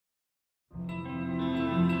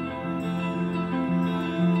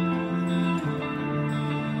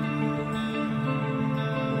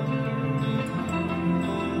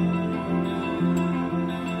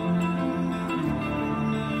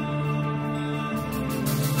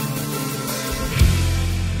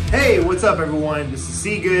Hey, what's up everyone? This is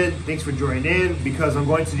C Good. Thanks for joining in because I'm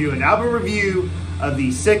going to do an album review of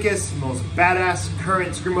the sickest, most badass current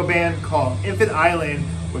screamo band called Infinite Island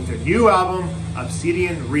with their new album,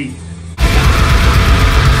 Obsidian Wreath.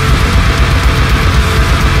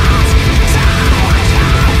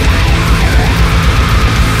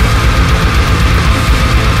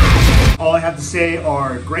 All I have to say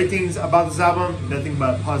are great things about this album, nothing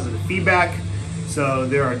but positive feedback. So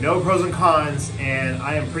there are no pros and cons, and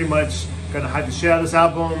I am pretty much gonna hype the shit out of this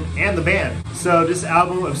album and the band. So this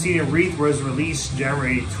album, Obsidian Wreath, was released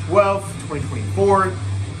January 12th, 2024.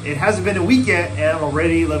 It hasn't been a week yet, and I'm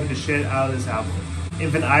already loving the shit out of this album.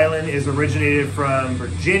 Infinite Island is originated from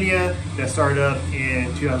Virginia that started up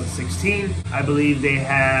in 2016. I believe they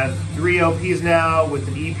have 3 LPs now with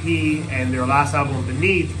an EP and their last album,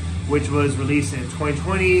 Beneath, which was released in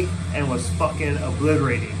 2020 and was fucking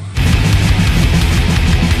obliterating.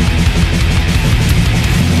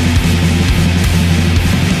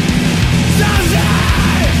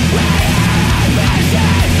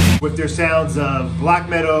 With their sounds of black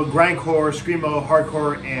metal, grindcore, screamo,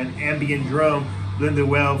 hardcore, and ambient drum blended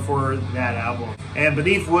well for that album. And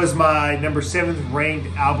Beneath was my number 7th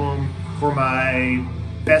ranked album for my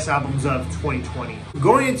best albums of 2020.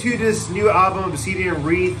 Going into this new album, Obsidian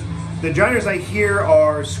Wreath, the genres I hear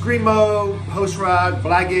are screamo, post-rock,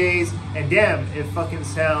 black gaze, and damn, it fucking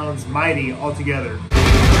sounds mighty altogether.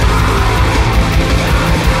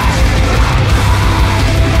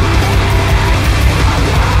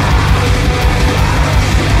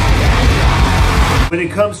 When it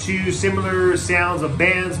comes to similar sounds of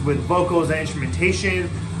bands with vocals and instrumentation,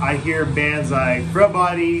 I hear bands like Frail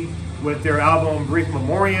Body with their album Brief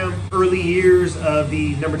Memoriam, early years of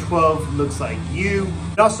the number 12 Looks Like You,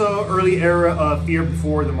 and also early era of Fear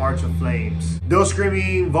Before the March of Flames. Those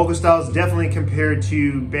screaming vocal styles definitely compared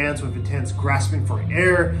to bands with intense grasping for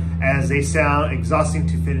air as they sound exhausting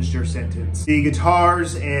to finish their sentence. The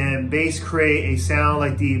guitars and bass create a sound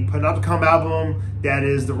like the Panopticon album that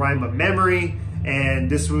is the Rhyme of Memory, and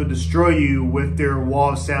this will destroy you with their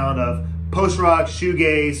wall of sound of post-rock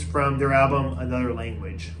shoegaze from their album Another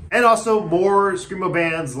Language. And also more screamo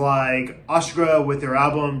bands like Ostra with their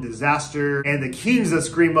album Disaster and the Kings of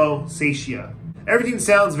Screamo, Satia. Everything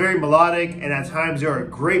sounds very melodic, and at times there are a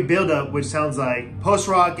great build-up which sounds like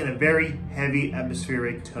post-rock in a very heavy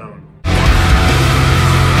atmospheric tone.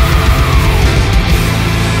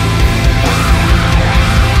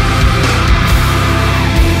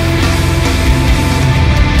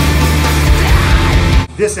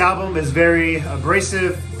 This album is very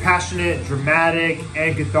abrasive, passionate, dramatic,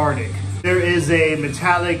 and cathartic. There is a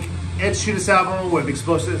metallic edge to this album with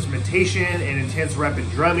explosive instrumentation and intense rapid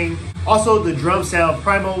drumming. Also, the drums sound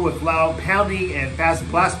primal with loud pounding and fast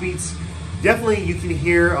blast beats. Definitely you can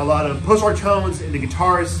hear a lot of post-rock tones in the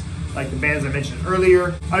guitars, like the bands I mentioned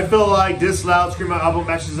earlier. I feel like this loud screamo album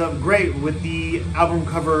matches up great with the album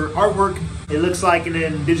cover artwork. It looks like an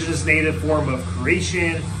indigenous native form of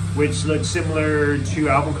creation, which looks similar to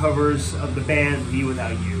album covers of the band Me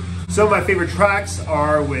Without You. Some of my favorite tracks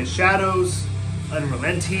are with Shadows,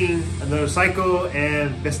 Unrelenting, Another Cycle,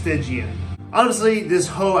 and Vestigian. Honestly, this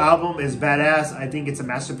whole album is badass. I think it's a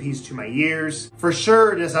masterpiece to my ears. For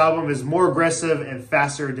sure, this album is more aggressive and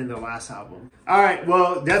faster than the last album. Alright,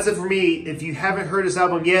 well, that's it for me. If you haven't heard this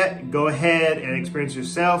album yet, go ahead and experience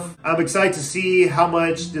yourself. I'm excited to see how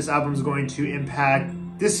much this album is going to impact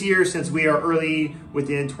this year since we are early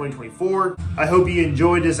within 2024. I hope you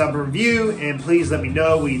enjoyed this album review, and please let me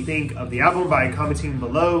know what you think of the album by commenting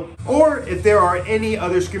below. Or if there are any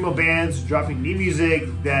other screamo bands dropping new music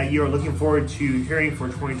that you are looking forward to hearing for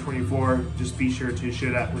 2024, just be sure to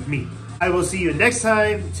share that with me. I will see you next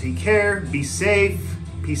time. Take care, be safe,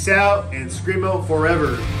 peace out, and screamo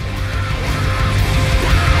forever.